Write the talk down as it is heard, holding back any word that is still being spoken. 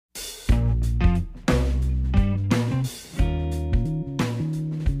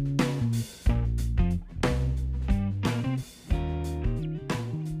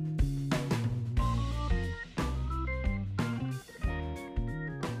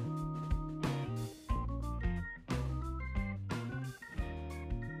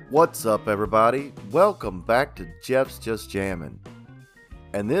What's up, everybody? Welcome back to Jeff's Just Jammin'.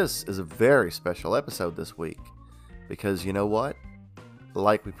 And this is a very special episode this week because you know what?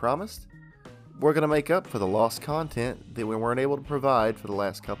 Like we promised, we're going to make up for the lost content that we weren't able to provide for the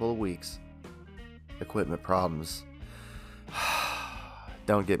last couple of weeks. Equipment problems.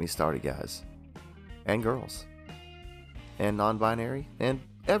 Don't get me started, guys. And girls. And non-binary. And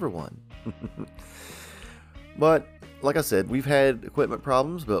everyone. But, like I said, we've had equipment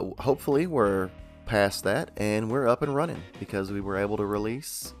problems, but hopefully we're past that and we're up and running because we were able to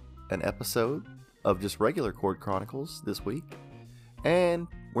release an episode of just regular Chord Chronicles this week. And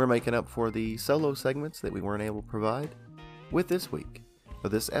we're making up for the solo segments that we weren't able to provide with this week. Or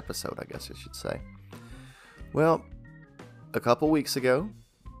this episode, I guess I should say. Well, a couple weeks ago,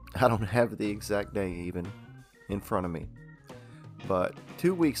 I don't have the exact day even in front of me, but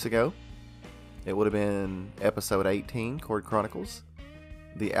 2 weeks ago, it would have been episode 18, Chord Chronicles.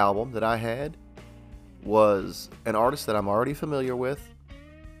 The album that I had was an artist that I'm already familiar with,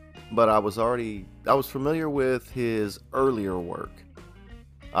 but I was familiar with his earlier work.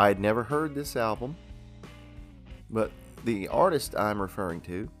 I had never heard this album, but the artist I'm referring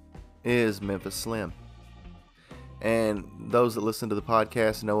to is Memphis Slim. And those that listen to the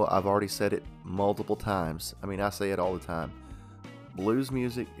podcast know I've already said it multiple times. I mean, I say it all the time. Blues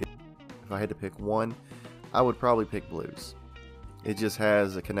music, if I had to pick one, I would probably pick blues. It just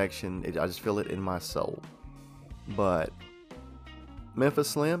has a connection. I just feel it in my soul. But Memphis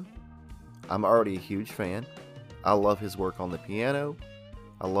Slim, I'm already a huge fan. I love his work on the piano.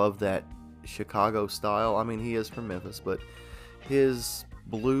 I love that Chicago style. I mean, he is from Memphis, but his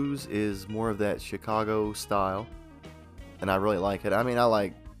blues is more of that Chicago style. And I really like it. I mean, I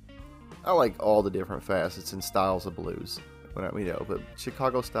like all the different facets and styles of blues. But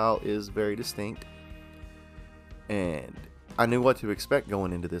Chicago style is very distinct. And I knew what to expect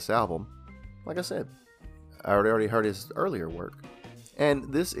going into this album. Like I said, I already heard his earlier work.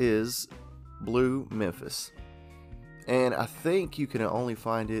 And this is Blue Memphis. And I think you can only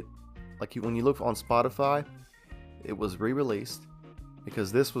find it, when you look on Spotify, it was re-released.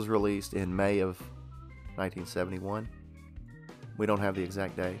 Because this was released in May of 1971. We don't have the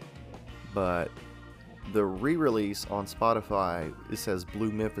exact day. But the re-release on Spotify, it says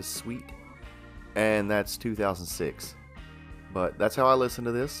Blue Memphis Suite. And that's 2006. But that's how I listen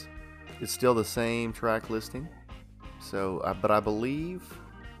to this. It's still the same track listing. So, but I believe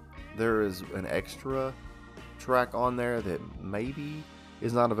there is an extra track on there that maybe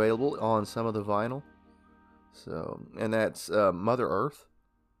is not available on some of the vinyl. So, and that's Mother Earth.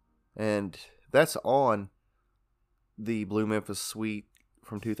 And that's on the Blue Memphis Suite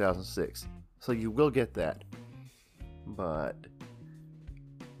from 2006. So you will get that. But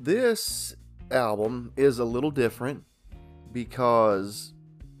this album is a little different because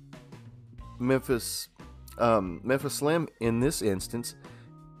Memphis Slim in this instance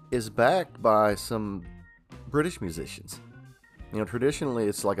is backed by some British musicians. You know, traditionally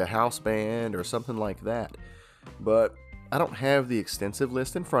it's like a house band or something like that. But I don't have the extensive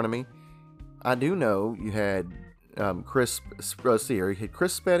list in front of me. I do know you had Chris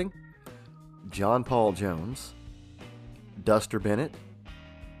Spedding, John Paul Jones, Duster Bennett,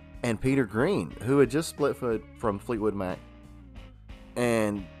 and Peter Green, who had just split from Fleetwood Mac.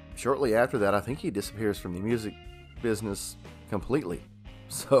 And shortly after that, I think he disappears from the music business completely.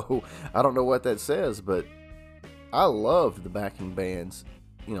 So I don't know what that says, but I love the backing bands,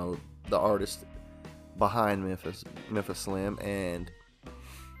 you know, the artist behind Memphis Slim, and,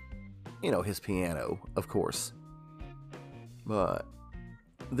 you know, his piano, of course. But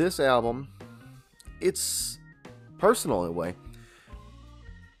this album, it's personal in a way.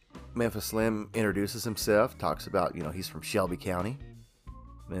 Memphis Slim introduces himself, talks about, you know, he's from Shelby County,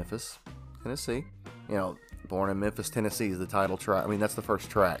 Memphis, Tennessee. You know, born in Memphis, Tennessee is the title track. I mean, that's the first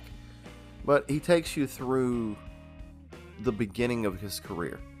track. But he takes you through the beginning of his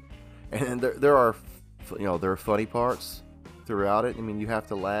career. And there are funny parts throughout it. I mean, you have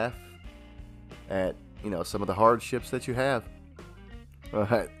to laugh at, you know, some of the hardships that you have.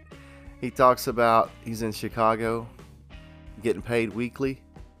 But he talks about he's in Chicago, getting paid weekly.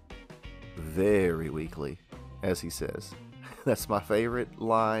 Very weekly, as he says. That's my favorite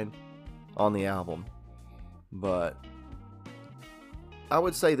line on the album. But I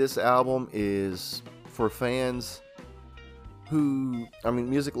would say this album is for fans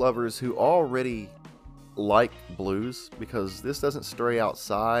music lovers who already like blues, because this doesn't stray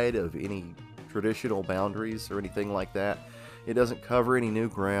outside of any traditional boundaries or anything like that. It doesn't cover any new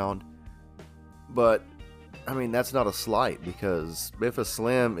ground. But I mean, that's not a slight, because Memphis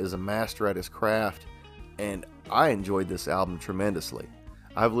Slim is a master at his craft, and I enjoyed this album tremendously.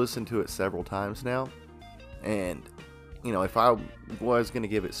 I've listened to it several times now, and if I was going to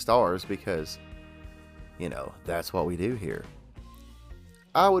give it stars, because that's what we do here,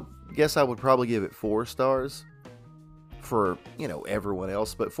 I would probably give it 4 stars for everyone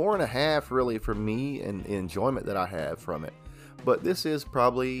else, but 4.5 really for me and the enjoyment that I have from it. But this is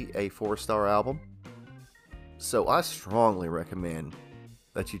probably a 4-star album, so I strongly recommend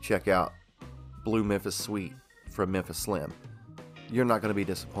that you check out Blue Memphis Suite from Memphis Slim. You're not going to be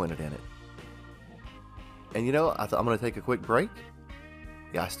disappointed in it. And I'm going to take a quick break.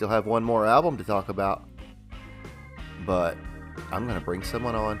 Yeah, I still have one more album to talk about, but I'm going to bring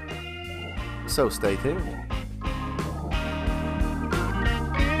someone on. So stay tuned.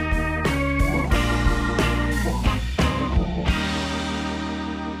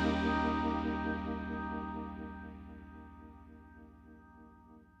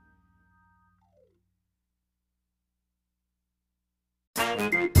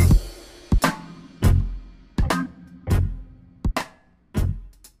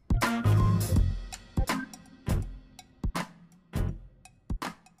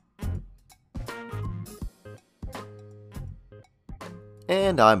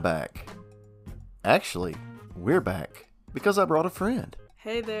 And I'm back. Actually, we're back because I brought a friend.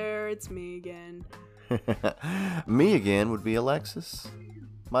 Hey there, it's me again. Me again would be Alexis,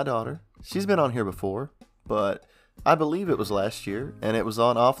 my daughter. She's been on here before, but I believe it was last year, and it was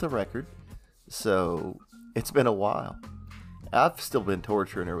on Off the Record, so it's been a while. I've still been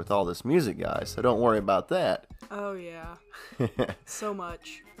torturing her with all this music, guys, so don't worry about that. Oh yeah, so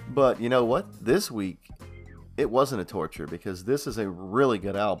much. But you know what? This week, it wasn't a torture, because this is a really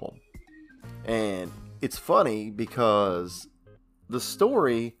good album. And it's funny because the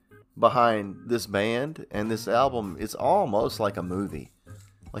story behind this band and this album is almost like a movie.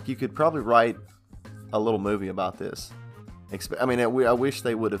 Like, you could probably write a little movie about this. I mean, I wish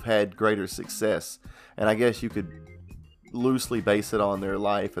they would have had greater success. And I guess you could loosely base it on their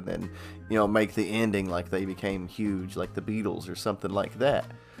life and then, make the ending like they became huge, like the Beatles or something like that.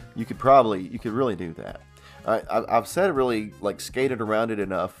 You could really do that. I've said it really, skated around it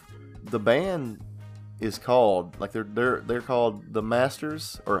enough. The band is called, they're called the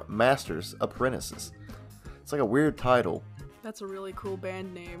Masters Apprentices. It's like a weird title. That's a really cool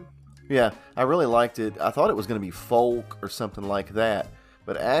band name. Yeah, I really liked it. I thought it was going to be folk or something like that,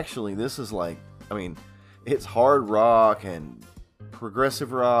 but actually this is it's hard rock and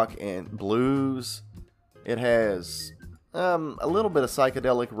progressive rock and blues. It has a little bit of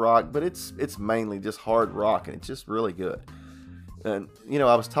psychedelic rock, but it's mainly just hard rock, and it's just really good. And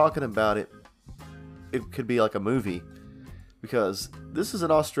I was talking about it. It could be like a movie, because this is an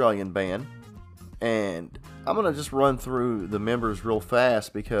Australian band, and I'm gonna just run through the members real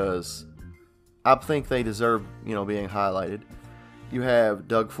fast because I think they deserve being highlighted. You have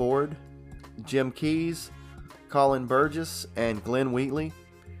Doug Ford, Jim Keys, Colin Burgess, and Glenn Wheatley.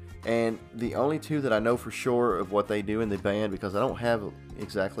 And the only two that I know for sure of what they do in the band, because I don't have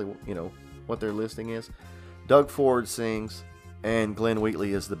exactly, what their listing is. Doug Ford sings, and Glenn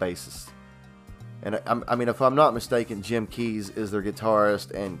Wheatley is the bassist. And if I'm not mistaken, Jim Keys is their guitarist,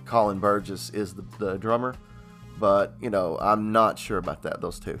 and Colin Burgess is the drummer. But, I'm not sure about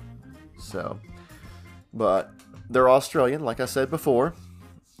those two. So, but they're Australian, like I said before.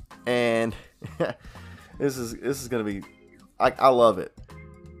 And this is going to be, I love it.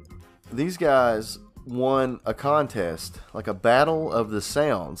 These guys won a contest, like a battle of the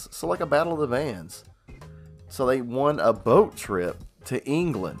sounds. So like a battle of the bands. So they won a boat trip to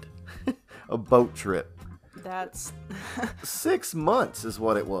England. A boat trip. That's 6 months is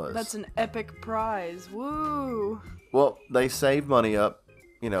what it was. That's an epic prize. Woo! Well, they saved money up,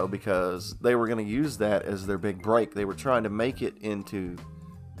 because they were going to use that as their big break. They were trying to make it into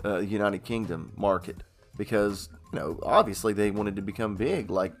the United Kingdom market, because obviously they wanted to become big,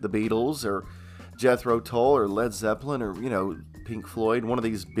 like the Beatles or Jethro Tull or Led Zeppelin or Pink Floyd, one of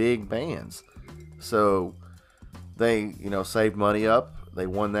these big bands. So they saved money up. They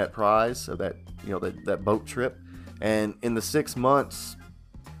won that prize of that that boat trip, and in the 6 months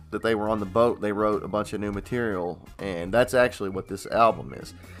that they were on the boat, they wrote a bunch of new material, and that's actually what this album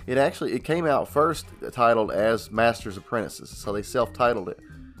is. It came out first titled as Masters Apprentices, so they self-titled it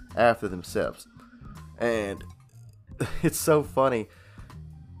after themselves. And it's so funny.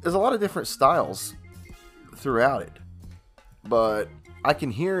 There's a lot of different styles throughout it, but I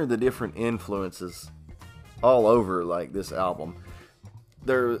can hear the different influences all over this album.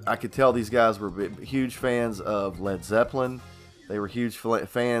 I could tell these guys were huge fans of Led Zeppelin. They were huge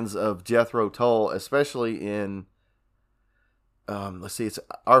fans of Jethro Tull, especially in let's see, it's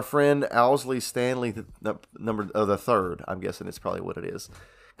our friend Owsley Stanley, the third. I'm guessing it's probably what it is,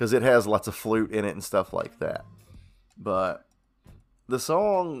 because it has lots of flute in it and stuff like that. But the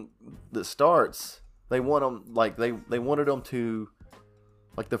song that starts, they want them like they wanted them to,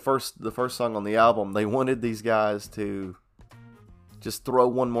 like the first song on the album. They wanted these guys to just throw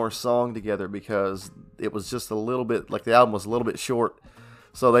one more song together because it was just a little bit, like the album was a little bit short.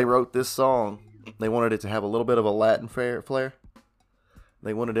 So they wrote this song. They wanted it to have a little bit of a Latin flair.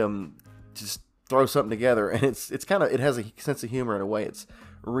 They wanted them to just throw something together, and it's kind of, it has a sense of humor in a way. It's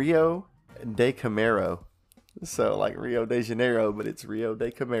Rio de Camaro, so like Rio de Janeiro, but it's Rio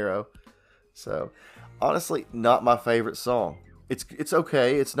de Camaro. So honestly, not my favorite song. It's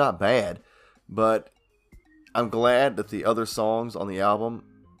okay. It's not bad, but I'm glad that the other songs on the album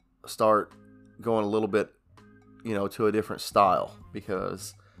start going a little bit, to a different style,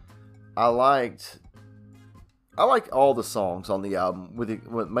 because I like all the songs on the album,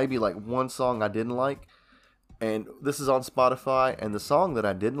 with maybe like one song I didn't like, and this is on Spotify, and the song that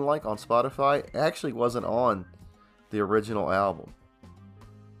I didn't like on Spotify actually wasn't on the original album,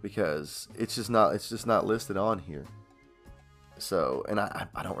 because it's just not listed on here. So, and I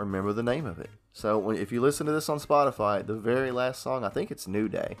don't remember the name of it. So if you listen to this on Spotify, the very last song, I think it's New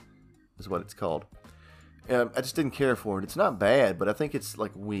Day, is what it's called. I just didn't care for it. It's not bad, but I think it's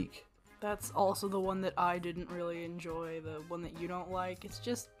like weak. That's also the one that I didn't really enjoy, the one that you don't like. It's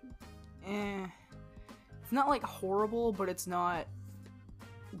just, It's not like horrible, but it's not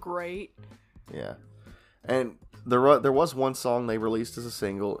great. Yeah. And there was one song they released as a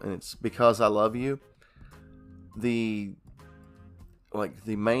single, and it's Because I Love You. The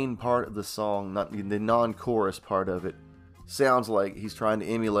main part of the song, not the non-chorus part of it, sounds like he's trying to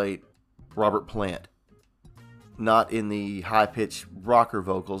emulate Robert Plant. Not in the high-pitched rocker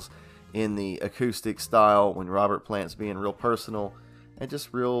vocals, in the acoustic style when Robert Plant's being real personal and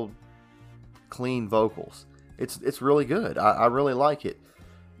just real clean vocals. It's really good. I really like it.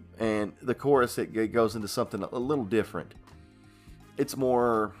 And the chorus, it goes into something a little different. It's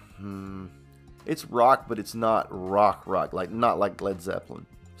more, it's rock, but it's not rock, not like Led Zeppelin.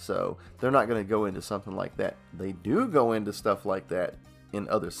 So they're not going to go into something like that. They do go into stuff like that in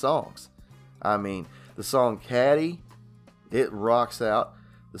other songs. I mean, the song Caddy, it rocks out.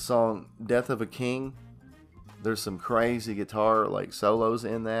 The song Death of a King, there's some crazy guitar solos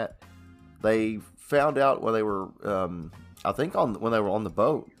in that. They found out when they were, I think when they were on the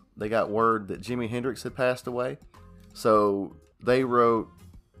boat, they got word that Jimi Hendrix had passed away. So they wrote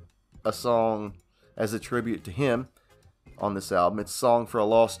a song as a tribute to him on this album. It's Song for a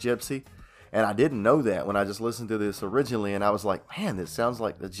Lost Gypsy. And I didn't know that when I just listened to this originally, and I was like, man, this sounds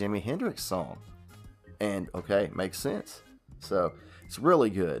like the Jimi Hendrix song. And okay, makes sense. So it's really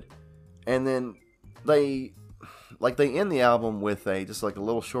good. And then they end the album with just a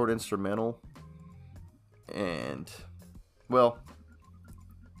little short instrumental. And well,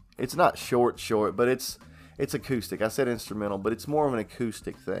 it's not short, but it's acoustic. I said instrumental, but it's more of an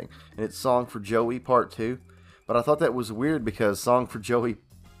acoustic thing. And it's Song for Joey Part 2. But I thought that was weird because Song for Joey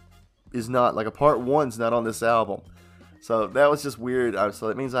is not, a Part 1's not on this album. So that was just weird. So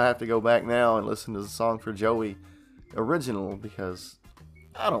that means I have to go back now and listen to the Song for Joey original, because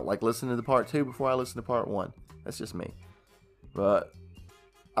I don't like listening to Part 2 before I listen to Part 1. That's just me. But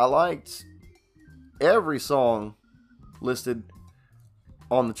I liked every song listed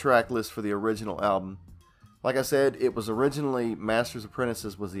on the track list for the original album. Like I said, it was originally Masters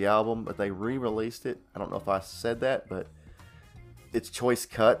Apprentices was the album, but they re-released it. I don't know if I said that, but it's Choice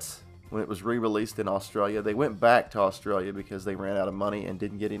Cuts when it was re-released in Australia. They went back to Australia because they ran out of money and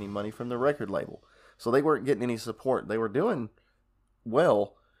didn't get any money from the record label. So they weren't getting any support. They were doing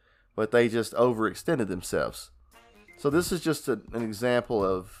well, but they just overextended themselves. So this is just an example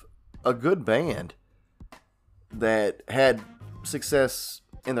of a good band that had success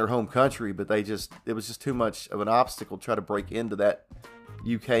in their home country, but it was just too much of an obstacle to try to break into that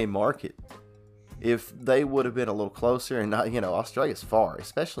UK market. If they would have been a little closer, and not, Australia's far,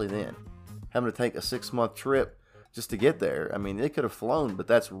 especially then, having to take a 6-month trip just to get there. I mean, they could have flown, but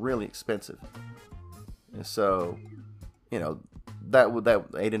that's really expensive. And so, that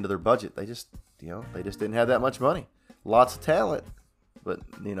ate into their budget. They just didn't have that much money. Lots of talent, but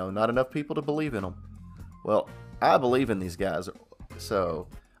not enough people to believe in them. Well, I believe in these guys, so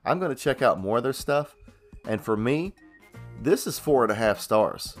I'm going to check out more of their stuff. And for me, this is 4.5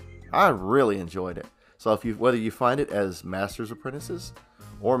 stars. I really enjoyed it. So whether you find it as Masters Apprentices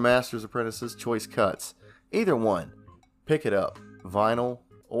or Masters Apprentices Choice Cuts, either one, pick it up, vinyl,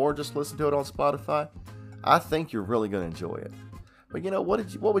 or just listen to it on Spotify. I think you're really going to enjoy it. But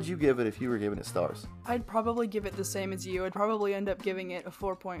what would you give it if you were giving it stars? I'd probably give it the same as you. I'd probably end up giving it a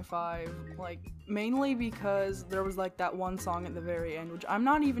 4.5, like, mainly because there was, like, that one song at the very end, which I'm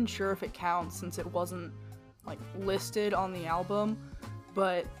not even sure if it counts since it wasn't, like, listed on the album,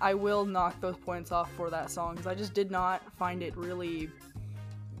 but I will knock those points off for that song, because I just did not find it really,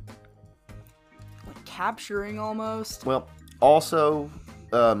 like, capturing almost. Well, also,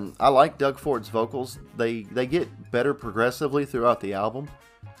 I like Doug Ford's vocals. They get better progressively throughout the album,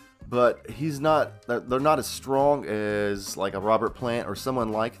 but they're not as strong as like a Robert Plant or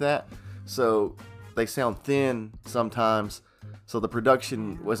someone like that. So they sound thin sometimes. So the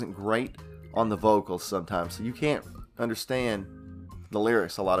production wasn't great on the vocals sometimes. So you can't understand the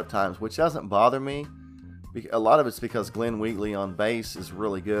lyrics a lot of times, which doesn't bother me. A lot of it's because Glenn Wheatley on bass is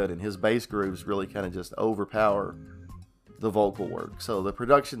really good, and his bass grooves really kind of just overpower the vocal work. So the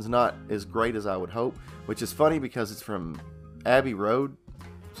production's not as great as I would hope, which is funny because it's from Abbey Road.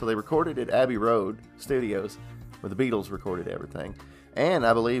 So they recorded at Abbey Road Studios, where the Beatles recorded everything. And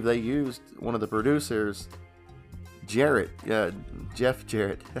I believe they used one of the producers, Jeff Jarrett,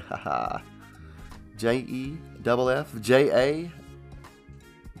 Jeff-Jarrett.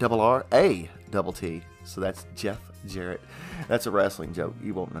 So that's Jeff Jarrett. That's a wrestling joke.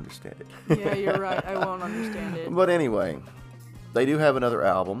 You won't understand it. Yeah, you're right. I won't understand it. But anyway, they do have another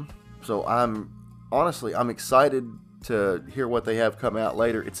album. So I'm excited to hear what they have come out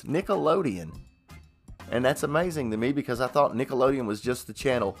later. It's Nickelodeon. And that's amazing to me because I thought Nickelodeon was just the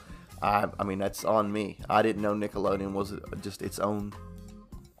channel. I mean, that's on me. I didn't know Nickelodeon was just its own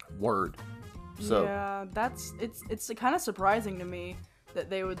word. So yeah, it's kind of surprising to me that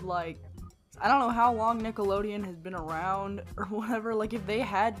they would, like, I don't know how long Nickelodeon has been around or whatever. Like, if they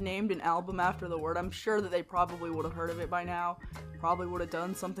had named an album after the word, I'm sure that they probably would have heard of it by now. Probably would have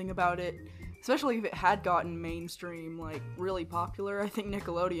done something about it. Especially if it had gotten mainstream, like, really popular. I think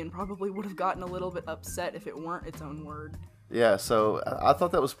Nickelodeon probably would have gotten a little bit upset if it weren't its own word. Yeah, so I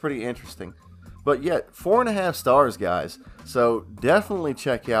thought that was pretty interesting. But yet, 4.5 stars, guys. So definitely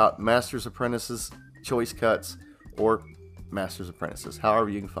check out Master's Apprentices, Choice Cuts, or Master's Apprentices, however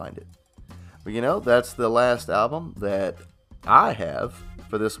you can find it. But that's the last album that I have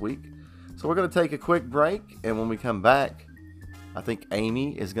for this week. So we're going to take a quick break, and when we come back, I think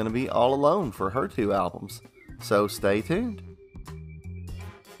Amy is going to be all alone for her 2 albums. So stay tuned.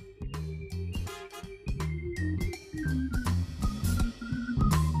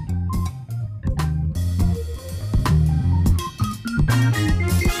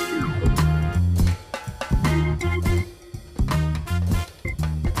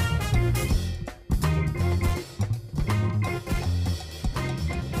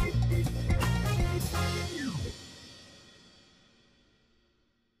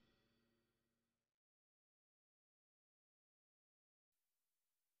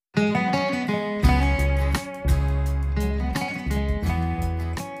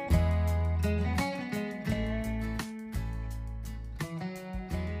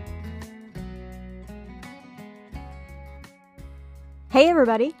 Hey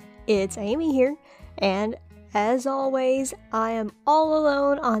everybody, it's Amy here, and as always, I am all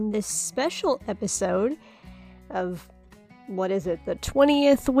alone on this special episode of, what is it, the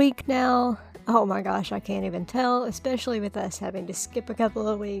 20th week now? Oh my gosh, I can't even tell, especially with us having to skip a couple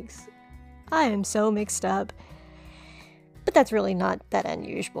of weeks. I am so mixed up, but that's really not that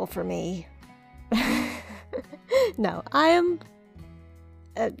unusual for me. No, I am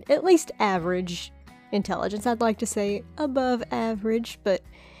at least average intelligence. I'd like to say above average, but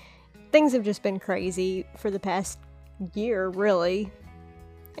things have just been crazy for the past year, really.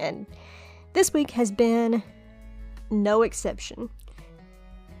 And this week has been no exception.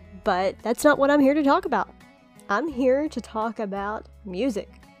 But that's not what I'm here to talk about. I'm here to talk about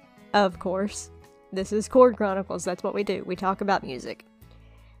music. Of course. This is Chord Chronicles. That's what we do. We talk about music.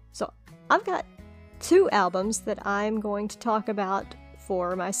 So I've got 2 albums that I'm going to talk about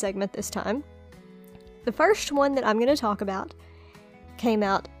for my segment this time. The first one that I'm going to talk about came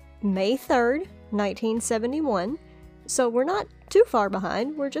out May 3rd, 1971, so we're not too far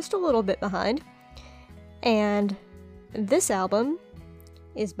behind, we're just a little bit behind. And this album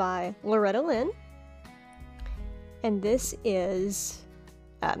is by Loretta Lynn, and this is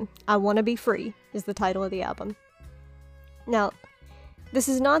I Wanna Be Free is the title of the album. Now, this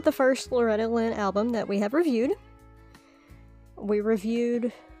is not the first Loretta Lynn album that we have reviewed. We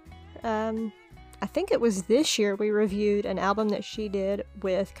reviewed, I think it was this year we reviewed an album that she did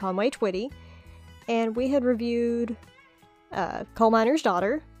with Conway Twitty, and we had reviewed Coal Miner's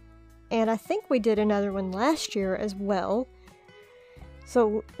Daughter, and I think we did another one last year as well.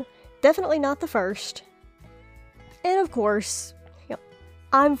 So definitely not the first. And of course,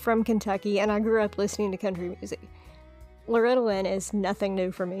 I'm from Kentucky and I grew up listening to country music. Loretta Lynn is nothing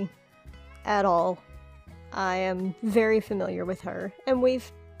new for me at all. I am very familiar with her, and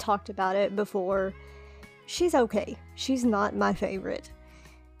we've talked about it before. She's okay. She's not my favorite.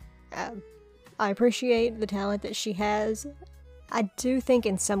 I appreciate the talent that she has. I do think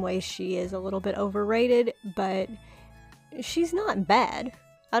in some ways she is a little bit overrated, but she's not bad.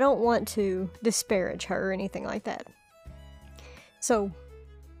 I don't want to disparage her or anything like that. So,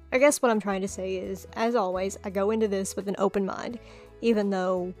 I guess what I'm trying to say is, as always, I go into this with an open mind. Even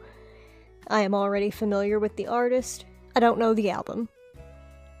though I am already familiar with the artist, I don't know the album.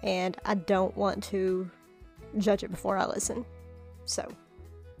 And I don't want to judge it before I listen. So,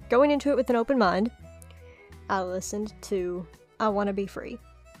 going into it with an open mind, I listened to I Wanna Be Free.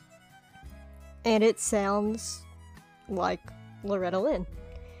 And it sounds like Loretta Lynn.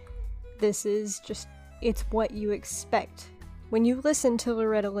 This is just, it's what you expect when you listen to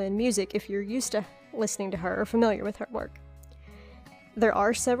Loretta Lynn music if you're used to listening to her or familiar with her work. There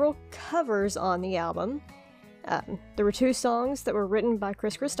are several covers on the album. There were 2 songs that were written by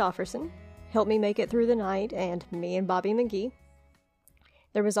Kris Kristofferson, Help Me Make It Through the Night and Me and Bobby McGee.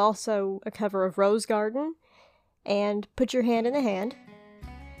 There was also a cover of Rose Garden and Put Your Hand in the Hand.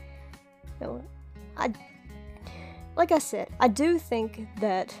 Like I said, I do think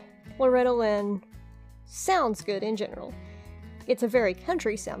that Loretta Lynn sounds good in general. It's a very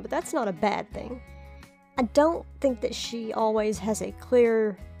country sound, but that's not a bad thing. I don't think that she always has a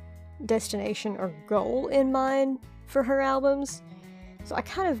clear destination or goal in mind for her albums. So I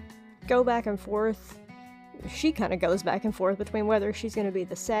kind of go back and forth. She kind of goes back and forth between whether she's going to be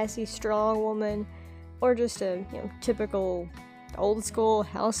the sassy, strong woman or just a, typical old school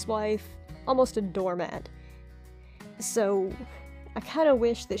housewife, almost a doormat. So I kind of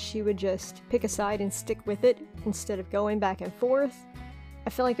wish that she would just pick a side and stick with it instead of going back and forth. I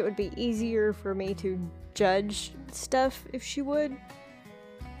feel like it would be easier for me to judge stuff if she would.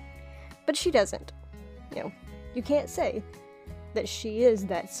 But she doesn't. You can't say that she is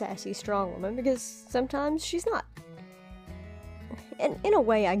that sassy, strong woman because sometimes she's not. And in a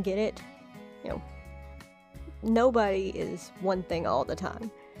way, I get it. Nobody is one thing all the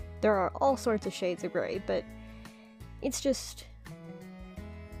time. There are all sorts of shades of gray, but it's just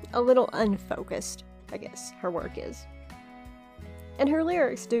a little unfocused, I guess, her work is. And her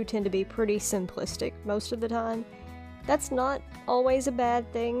lyrics do tend to be pretty simplistic most of the time. That's not always a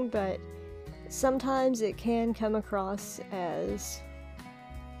bad thing, but sometimes it can come across as,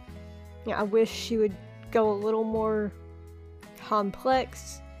 I wish she would go a little more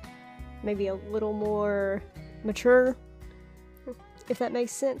complex, maybe a little more mature, if that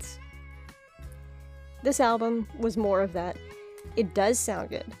makes sense. This album was more of that. It does sound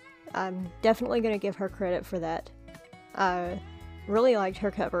good. I'm definitely going to give her credit for that. I really liked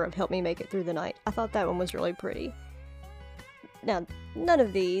her cover of Help Me Make It Through the Night. I thought that one was really pretty. Now, none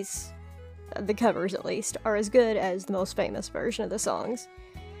of these, the covers at least, are as good as the most famous version of the songs.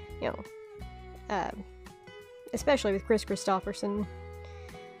 Especially with Kris Kristofferson.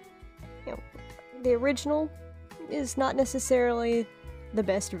 The original is not necessarily the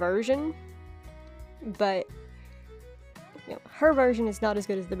best version, but her version is not as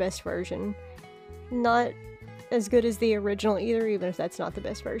good as the best version. Not as good as the original either, even if that's not the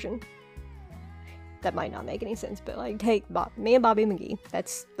best version. That might not make any sense, but take Me and Bobby McGee.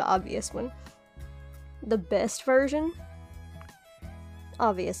 That's the obvious one. The best version,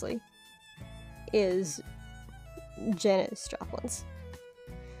 obviously, is Janis Joplin's.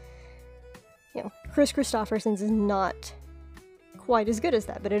 Kris Kristofferson's is not quite as good as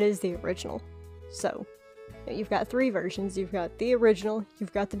that, but it is the original. So, you've got 3 versions. You've got the original,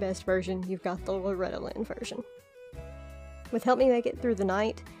 you've got the best version, you've got the Loretta Lynn version. With Help Me Make It Through the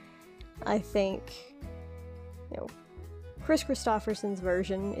Night, I think, Kris Kristofferson's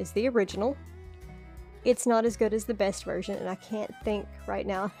version is the original. It's not as good as the best version, and I can't think right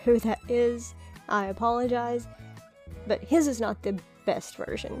now who that is. I apologize. But his is not the best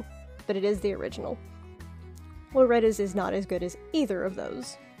version, but it is the original. Loretta's is not as good as either of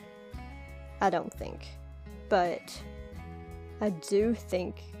those. I don't think. But I do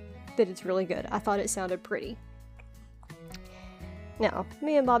think that it's really good. I thought it sounded pretty. Now,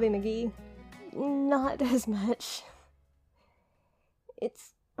 Me and Bobby McGee, not as much.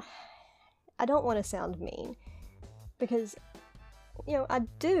 I don't want to sound mean, because, I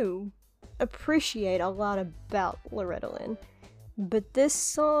do appreciate a lot about Loretta Lynn, but this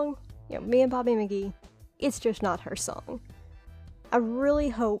song, Me and Bobby McGee, it's just not her song. I really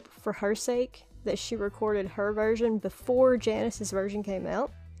hope, for her sake, that she recorded her version before Janis's version came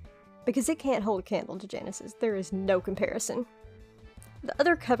out, because it can't hold a candle to Janis's. There is no comparison. The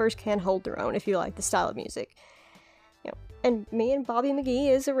other covers can hold their own if you like the style of music. And Me and Bobby McGee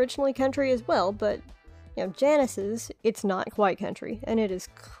is originally country as well, but Janice's, it's not quite country, and it is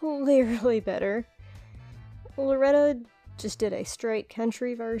clearly better. Loretta just did a straight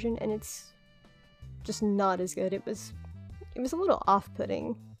country version, and it's just not as good. It was a little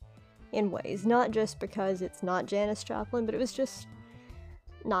off-putting in ways, not just because it's not Janis Joplin, but it was just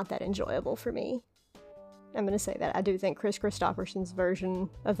not that enjoyable for me. I'm gonna say that. I do think Chris Christopherson's version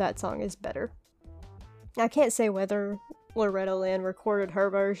of that song is better. I can't say whether Loretta Lynn recorded her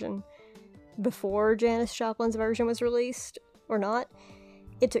version before Janis Joplin's version was released or not.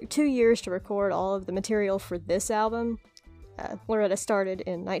 It took 2 years to record all of the material for this album. Loretta started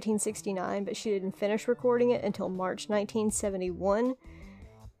in 1969, but she didn't finish recording it until March 1971,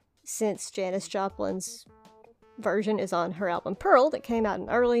 since Janis Joplin's version is on her album Pearl that came out in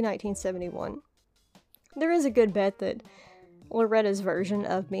early 1971. There is a good bet that Loretta's version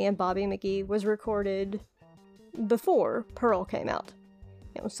of Me and Bobby McGee was recorded before Pearl came out.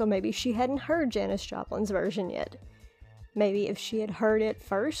 So maybe she hadn't heard Janis Joplin's version yet. Maybe if she had heard it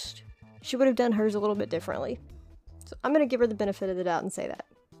first, she would have done hers a little bit differently. So I'm going to give her the benefit of the doubt and say that.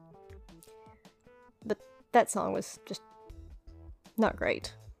 But that song was just not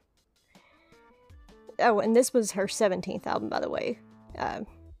great. Oh, and this was her 17th album, by the way.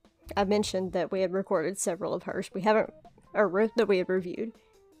 I mentioned that we had recorded several of hers. We haven't, that we had reviewed.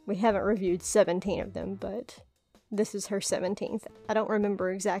 We haven't reviewed 17 of them, but this is her 17th. I don't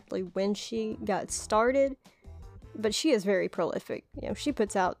remember exactly when she got started, but she is very prolific. She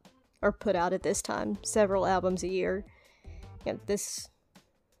put out at this time several albums a year. I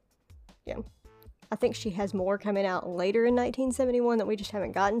think she has more coming out later in 1971 that we just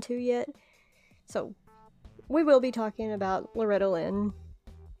haven't gotten to yet. So we will be talking about Loretta Lynn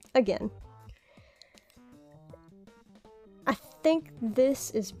again. I think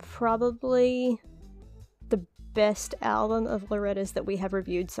this is probably the best album of Loretta's that we have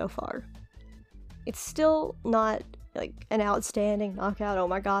reviewed so far. It's still not like an outstanding knockout, oh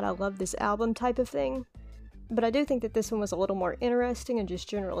my god, I love this album type of thing, but I do think that this one was a little more interesting and just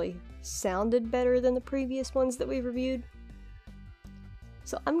generally sounded better than the previous ones that we've reviewed.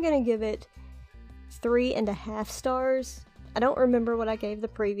 So I'm gonna give it 3.5 stars. I don't remember what I gave the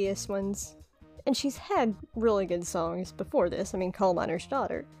previous ones, and she's had really good songs before this. I mean, Coal Miner's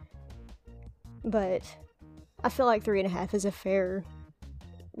Daughter. But I feel like 3.5 is a fair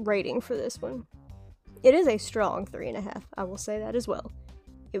rating for this one. It is a strong 3.5, I will say that as well.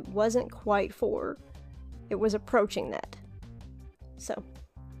 It wasn't quite 4. It was approaching that. So,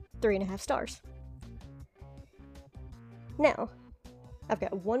 3.5 stars. Now, I've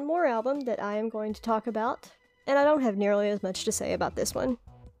got one more album that I am going to talk about, and I don't have nearly as much to say about this one.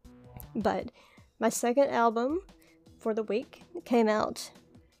 But my second album for the week came out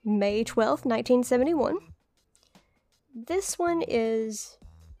May 12th, 1971. This one is,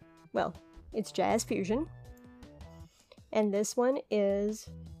 well, it's jazz fusion. And this one is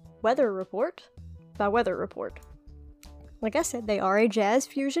Weather Report by Weather Report. Like I said, they are a jazz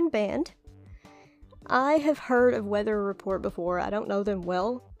fusion band. I have heard of Weather Report before. I don't know them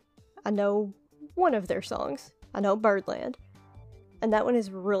well. I know one of their songs. I know Birdland. And that one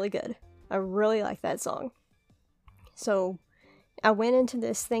is really good. I really like that song. So I went into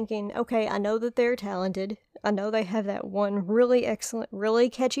this thinking, okay, I know that they're talented. I know they have that one really excellent, really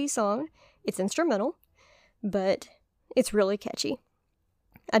catchy song. It's instrumental, but it's really catchy.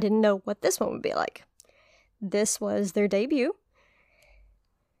 I didn't know what this one would be like. This was their debut.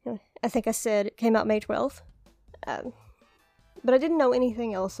 I think I said it came out May 12th. But I didn't know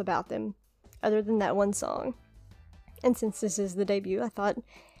anything else about them other than that one song. And since this is the debut, I thought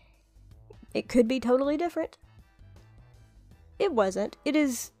it could be totally different. It wasn't. It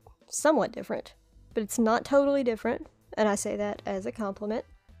is somewhat different, but it's not totally different, and I say that as a compliment.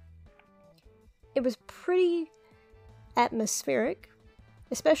 It was pretty atmospheric,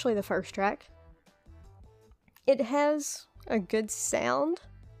 especially the first track. It has a good sound.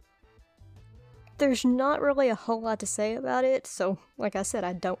 There's not really a whole lot to say about it, so like I said,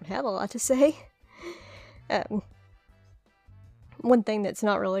 I don't have a lot to say. One thing that's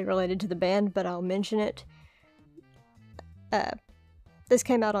not really related to the band, but I'll mention it. This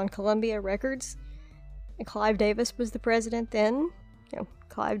came out on Columbia Records. And Clive Davis was the president then.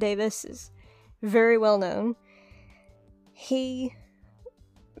 Clive Davis is very well known. He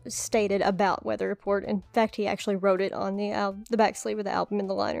stated about Weather Report. In fact, he actually wrote it on the back sleeve of the album in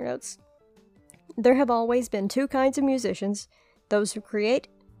the liner notes. There have always been two kinds of musicians, those who create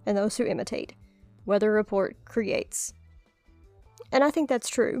and those who imitate. Weather Report creates. And I think that's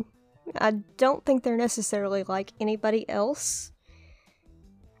true. I don't think they're necessarily like anybody else.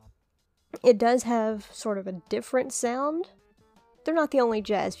 It does have sort of a different sound. They're not the only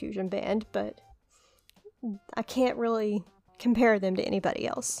jazz fusion band, but I can't really compare them to anybody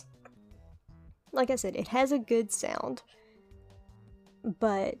else. Like I said, it has a good sound,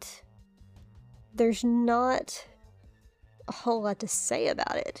 but there's not a whole lot to say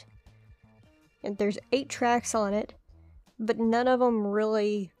about it. And there's 8 tracks on it, but none of them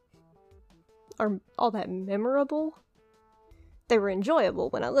really are all that memorable. They were enjoyable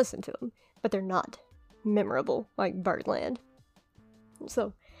when I listened to them, but they're not memorable like Birdland.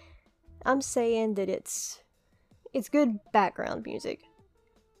 So, I'm saying that it's good background music.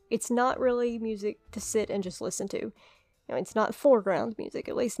 It's not really music to sit and just listen to. You know, it's not foreground music,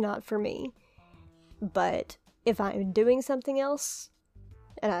 at least not for me. But if I'm doing something else,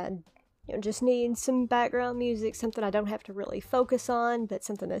 and I just need some background music, something I don't have to really focus on, but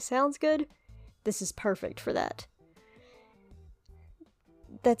something that sounds good, this is perfect for that.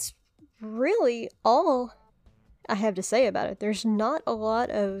 That's really all I have to say about it. There's not a lot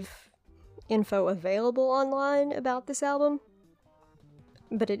of info available online about this album,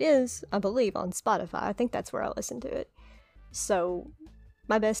 but it is, I believe, on Spotify. I think that's where I listened to it. So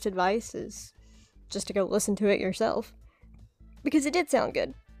my best advice is just to go listen to it yourself, because it did sound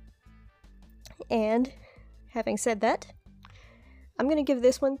good. And having said that, I'm gonna give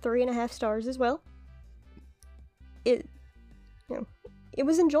this one 3.5 stars as well. It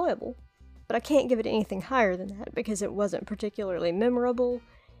was enjoyable, but I can't give it anything higher than that because it wasn't particularly memorable,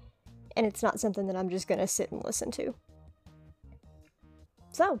 and it's not something that I'm just gonna sit and listen to.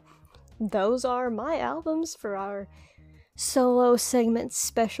 So, those are my albums for our solo segment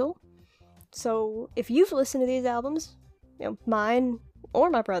special. So, if you've listened to these albums, mine or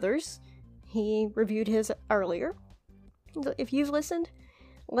my brother's, he reviewed his earlier. If you've listened,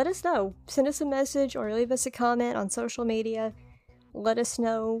 let us know. Send us a message or leave us a comment on social media. Let us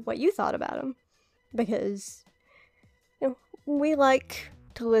know what you thought about them, because we like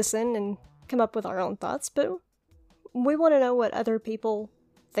to listen and come up with our own thoughts, but we want to know what other people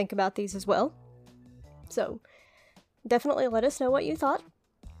think about these as well. So definitely let us know what you thought.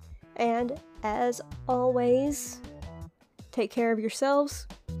 And as always, take care of yourselves,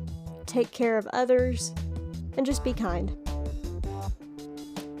 take care of others, and just be kind.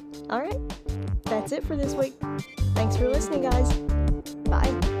 Alright, that's it for this week. Thanks for listening, guys.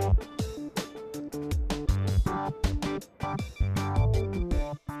 Bye.